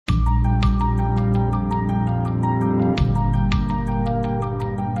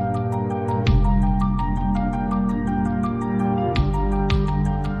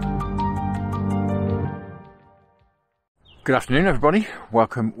Good afternoon everybody,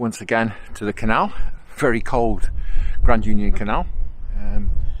 welcome once again to the canal. Very cold Grand Union Canal.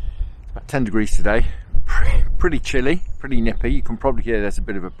 It's about 10 degrees today, pretty chilly, pretty nippy. You can probably hear there's a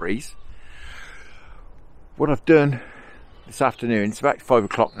bit of a breeze. What I've done this afternoon, it's about 5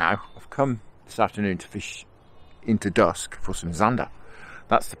 o'clock now, I've come this afternoon to fish into dusk for some zander.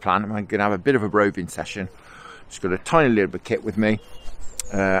 That's the plan. I'm going to have a bit of a roving session. Just got a tiny little bit of kit with me,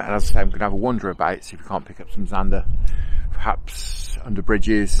 and as I say, I'm going to have a wander about, see if we can't pick up some zander. Perhaps under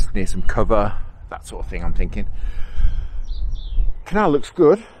bridges, near some cover, that sort of thing I'm thinking. Canal looks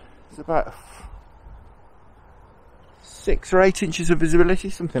good. It's about 6 or 8 inches of visibility,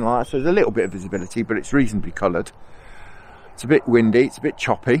 something like that. So there's a little bit of visibility, but it's reasonably coloured. It's a bit windy, it's a bit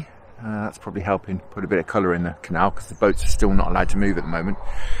choppy. That's probably helping put a bit of colour in the canal, because the boats are still not allowed to move at the moment,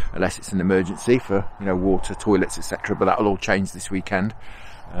 unless it's an emergency for, you know, water, toilets, etc. But that'll all change this weekend.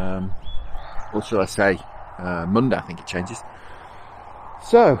 Or should I say, Monday, I think it changes.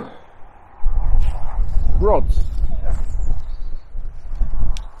 So, rods.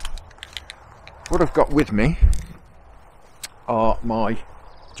 What I've got with me are my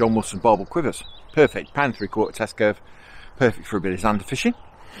John Wilson Barbel quivers. Perfect, £1.75 test curve, perfect for a bit of zander fishing.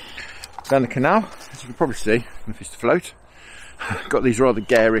 Down the canal, as you can probably see, I'm going to fish the float. Got these rather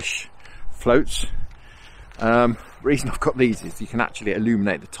garish floats. Reason I've got these is you can actually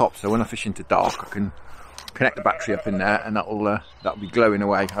illuminate the top, so when I fish into dark I can connect the battery up in there and that'll be glowing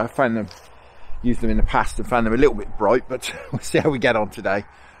away. I found them, used them in the past and found them a little bit bright, but we'll see how we get on today.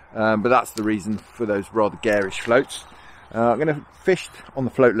 But that's the reason for those rather garish floats. I'm going to fish on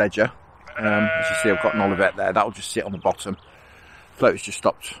the float ledger. As you see, I've got an olivet there, that'll just sit on the bottom. Float has just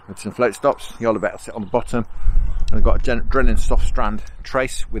stopped with some float stops, the olivet will sit on the bottom. And I've got a Drennan Soft Strand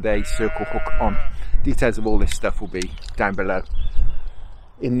trace with a circle hook on. Details of all this stuff will be down below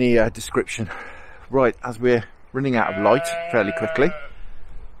in the description. Right, as we're running out of light fairly quickly, I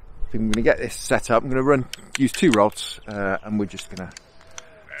think I'm going to get this set up. I'm going to use 2 rods, and we're just going to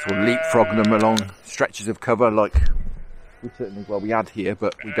sort of leapfrog them along stretches of cover like we had here,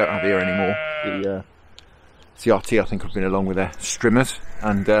 but we don't have here anymore. The CRT, I think, have been along with their streamers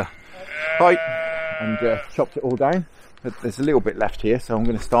and chopped it all down. But there's a little bit left here, so I'm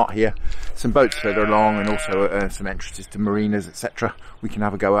going to start here. Some boats further along, and also some entrances to marinas, etc. we can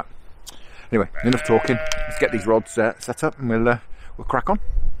have a go at. Anyway, enough talking. Let's get these rods set up, and we'll crack on.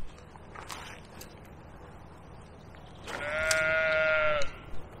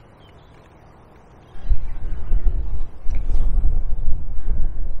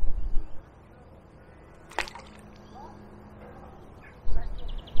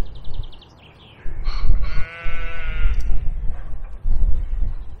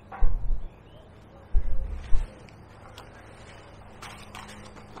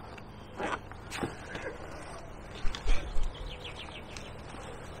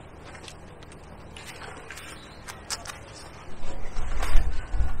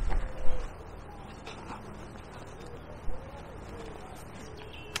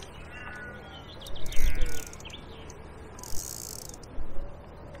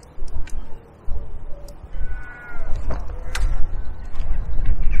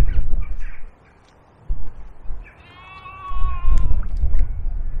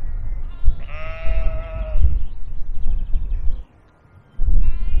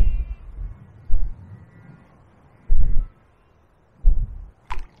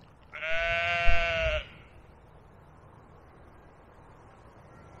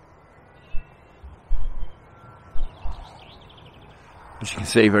 As you can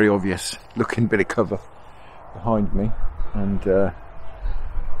see, very obvious looking bit of cover behind me, and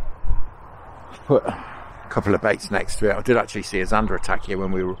put a couple of baits next to it. I did actually see a zander attack here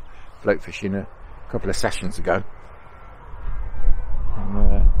when we were float fishing a couple of sessions ago,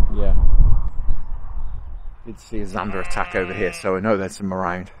 and yeah, did see a zander attack over here, so I know there's some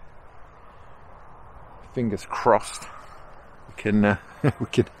around. Fingers crossed we can we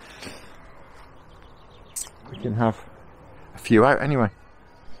can have a few out anyway.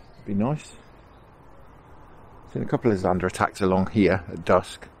 It'd be nice. Seen a couple of zander attacks along here at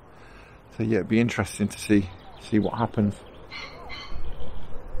dusk, so yeah, it'd be interesting to see what happens.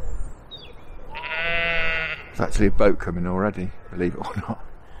 There's actually a boat coming already, believe it or not.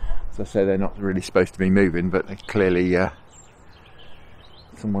 As I say, they're not really supposed to be moving, but they clearly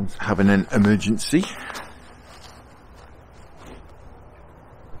someone's having an emergency.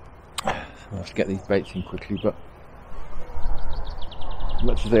 So let's get these baits in quickly, but as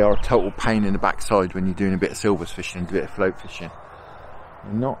much as they are a total pain in the backside when you're doing a bit of silvers fishing, a bit of float fishing,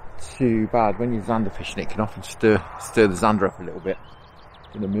 they're not too bad. When you're zander fishing, it can often stir the zander up a little bit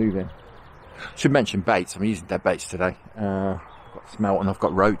when they're moving. Should mention baits. I'm using dead baits today. I've got smelt and I've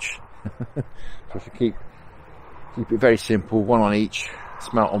got roach. So I should keep it very simple. One on each.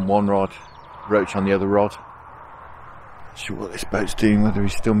 Smelt on one rod, roach on the other rod. Not sure what this boat's doing, whether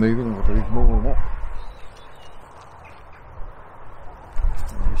he's still moving or whether he's more or not.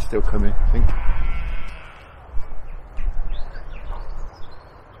 He's still coming, I think.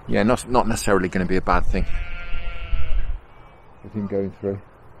 Yeah, not necessarily going to be a bad thing with him going through.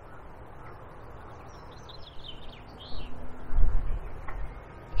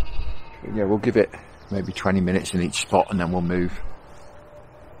 But yeah, we'll give it maybe 20 minutes in each spot and then we'll move.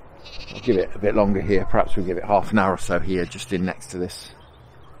 I'll give it a bit longer here. Perhaps we'll give it half an hour or so here, just in next to this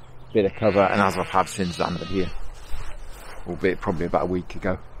bit of cover, and as I've had since Zander here, albeit probably about a week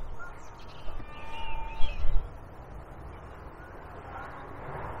ago.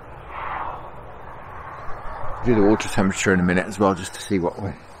 I'll do the water temperature in a minute as well, just to see what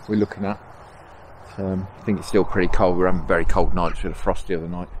we're looking at. I think it's still pretty cold. We're having very cold nights with a frost the other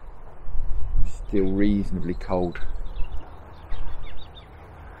night. Still reasonably cold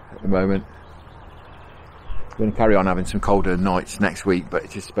at the moment. We're going to carry on having some colder nights next week, but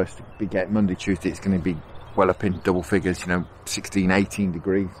it's just supposed to be getting Monday, Tuesday, it's going to be well up in double figures, 16, 18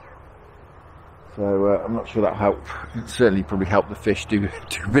 degrees. So I'm not sure that'll help. It'll certainly probably help the fish do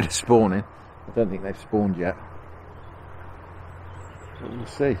a bit of spawning. I don't think they've spawned yet, but we'll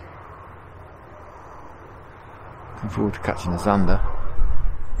see. Looking forward to catching a Zander.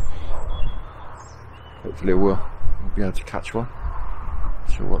 Hopefully we'll be able to catch one.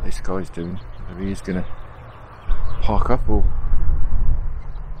 Not sure what this guy's doing, whether he's going to park up or...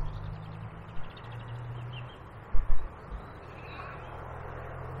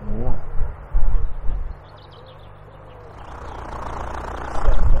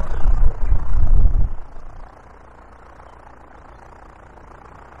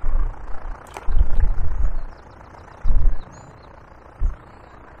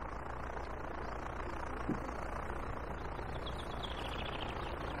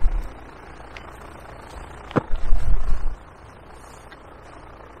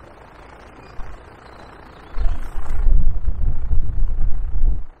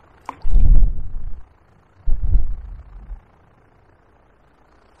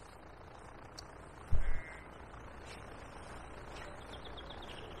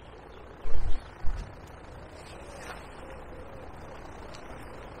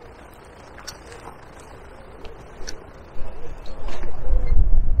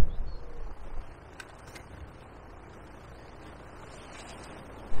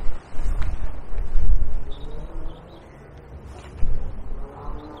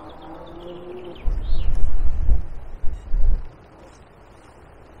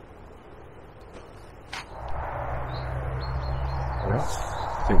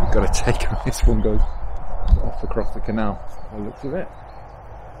 I think we've got to take him. This one goes off across the canal, by the looks of it.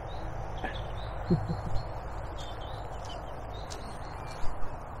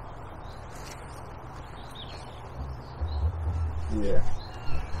 Yeah.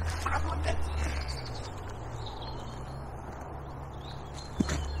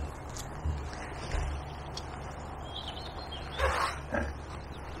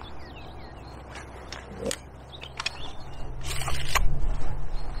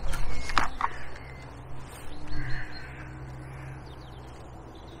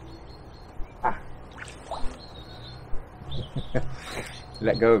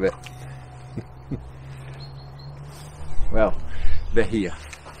 Let go of it. Well, they're here.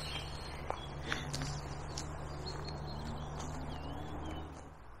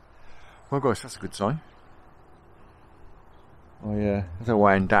 Well guys, that's a good sign. As I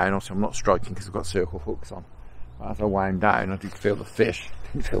wound down, also I'm not striking because I've got circle hooks on, but as I wound down I did feel the fish.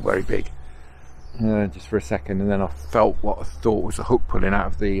 Didn't feel very big, just for a second, and then I felt what I thought was a hook pulling out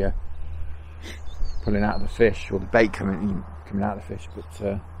of the fish, or the bait coming out of the fish, but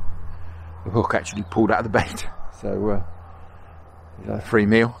the hook actually pulled out of the bait. So it's a free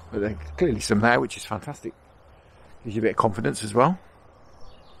meal, but there's clearly some there, which is fantastic. Gives you a bit of confidence as well.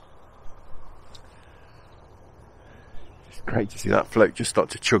 It's great to see that float just start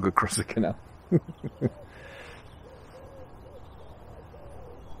to chug across the canal.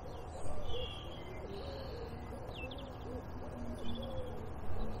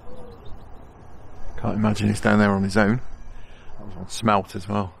 Can't imagine he's down there on his own. That was on smelt as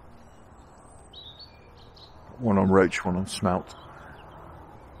well. One on roach, one on smelt.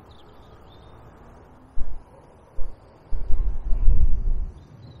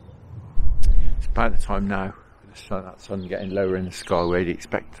 It's about the time now, with that sun getting lower in the sky, where you'd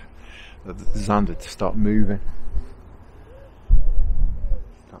expect the Zander to start moving.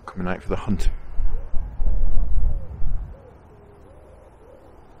 Start coming out for the hunt.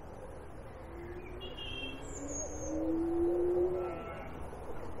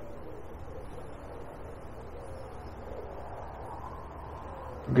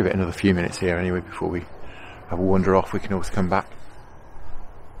 We'll give it another few minutes here anyway before we have a wander off. We can always come back.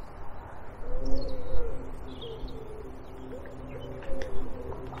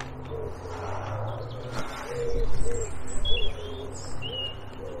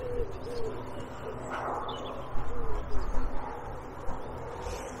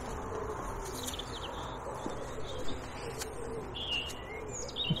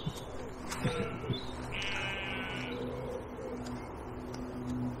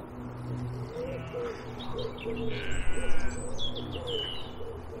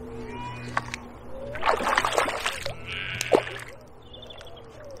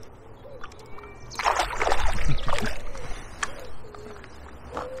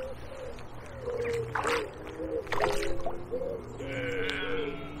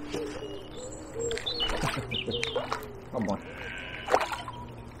 Come on.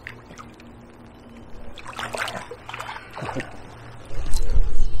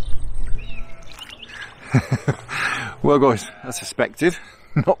 Well guys, as suspected,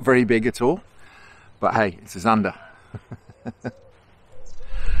 not very big at all, but hey, it's a Zander.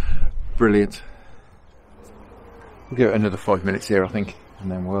 Brilliant. We'll give it another 5 minutes here I think,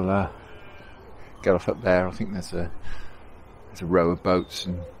 and then we'll get off up there. I think there's a row of boats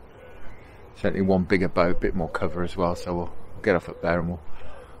and certainly one bigger boat, a bit more cover as well, so we'll get off up there and we'll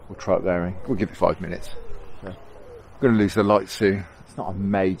try up there and we'll give it 5 minutes. So, I'm going to lose the light soon. It's not a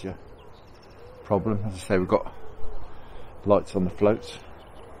major problem. As I say, we've got lights on the floats.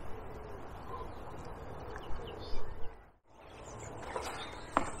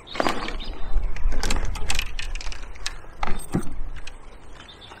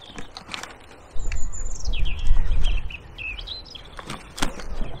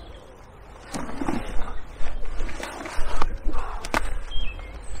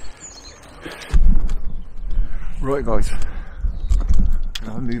 Right guys,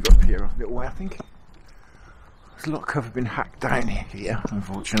 I'll move up here a little way. I think there's a lot of cover been hacked down here,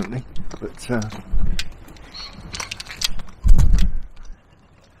 unfortunately, but got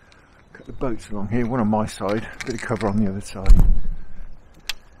the boats along here, one on my side, a bit of cover on the other side. A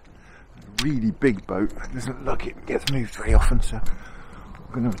really big boat, doesn't look it gets moved very often, so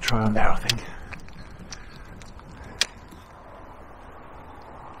I'm going to have a try on there I think.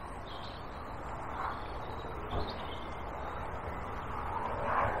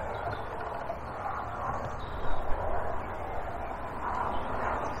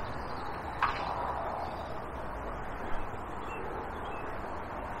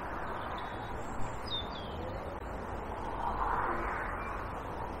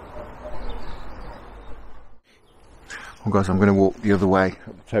 Well guys, I'm going to walk the other way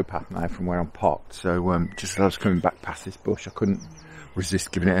up the towpath now from where I'm parked, so just as I was coming back past this bush I couldn't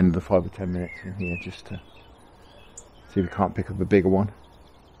resist giving it another 5 or 10 minutes in here just to see if we can't pick up a bigger one.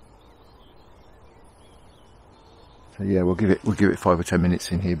 So yeah, we'll give it 5 or 10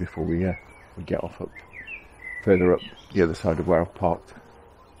 minutes in here before we get off up further up the other side of where I've parked.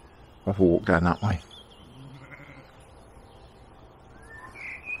 I'll have to walk down that way.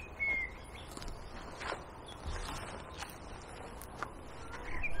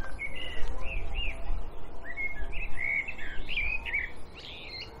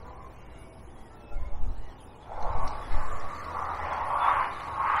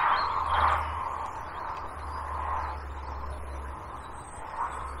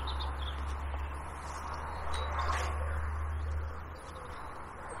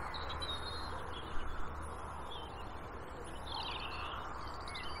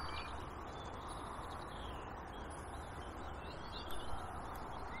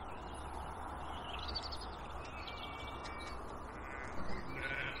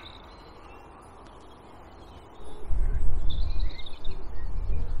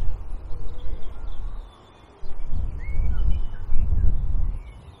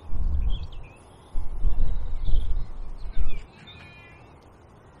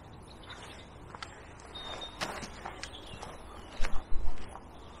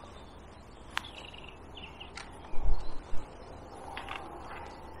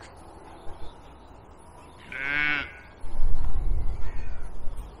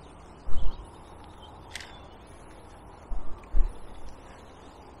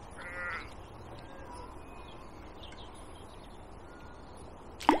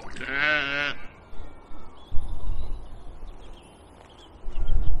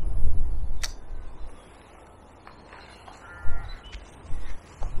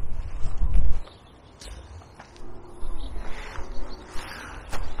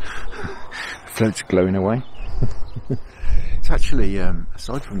 Floats glowing away. It's actually,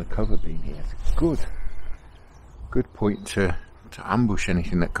 aside from the cover being here, it's a good point to ambush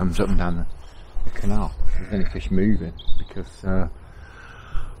anything that comes up and down the canal. If there's any fish moving, because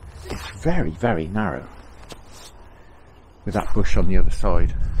it's very, very narrow with that bush on the other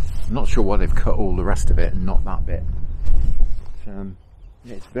side. I'm not sure why they've cut all the rest of it and not that bit. But,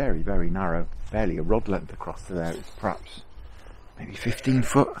 yeah, it's very, very narrow. Barely a rod length across to there. It's perhaps maybe 15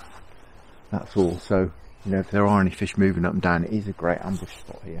 foot. That's all. So, you know, if there are any fish moving up and down, it is a great ambush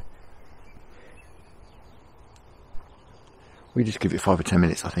spot here. We just give it 5 or 10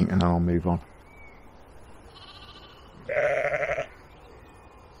 minutes, I think, and then I'll move on.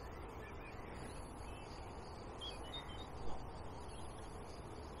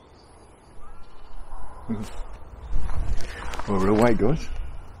 Well, we're away, guys.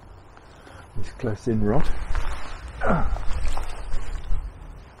 This close in rod.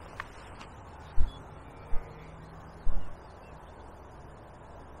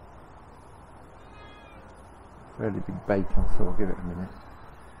 Fairly big bacon, so I'll give it a minute.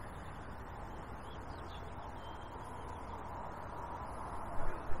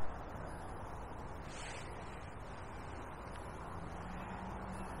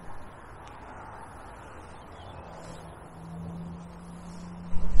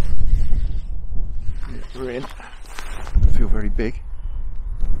 We're in. I feel very big.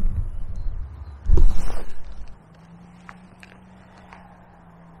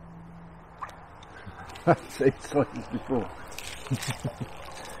 Same size as before.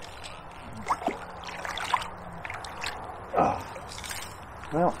 Oh.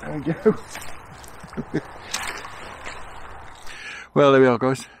 Well, there we go. Well, there we are,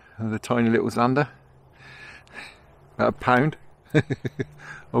 guys. The tiny little Zander. About a pound. I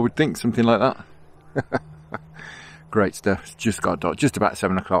would think something like that. Great stuff. It's just got dark. Just about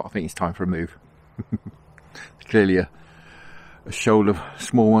 7 o'clock. I think it's time for a move. Clearly a shoal of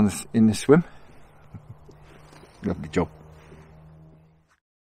small ones in this swim. Lovely job.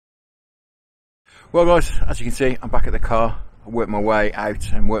 Well, guys, as you can see, I'm back at the car. I worked my way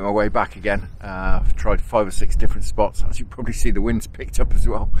out and worked my way back again. I've tried 5 or 6 different spots. As you probably see, the wind's picked up as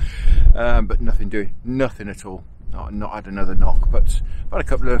well, but nothing at all. Not had another knock, but I've had a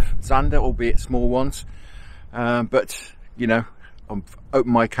couple of Zander, albeit small ones. But you know, I've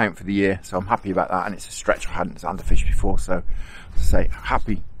opened my account for the year, so I'm happy about that. And it's a stretch I hadn't Zander fished before, so as I say,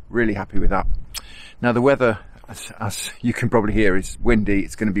 happy, really happy with that. Now the weather, as you can probably hear, is windy.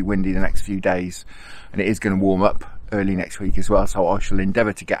 It's going to be windy the next few days, and it is going to warm up early next week as well. So I shall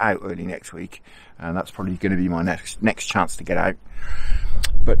endeavour to get out early next week, and that's probably going to be my next chance to get out.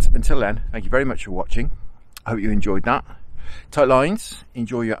 But until then, thank you very much for watching. I hope you enjoyed that. Tight lines,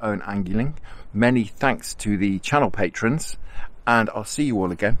 enjoy your own angling. Many thanks to the channel patrons, and I'll see you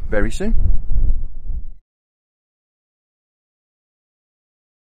all again very soon.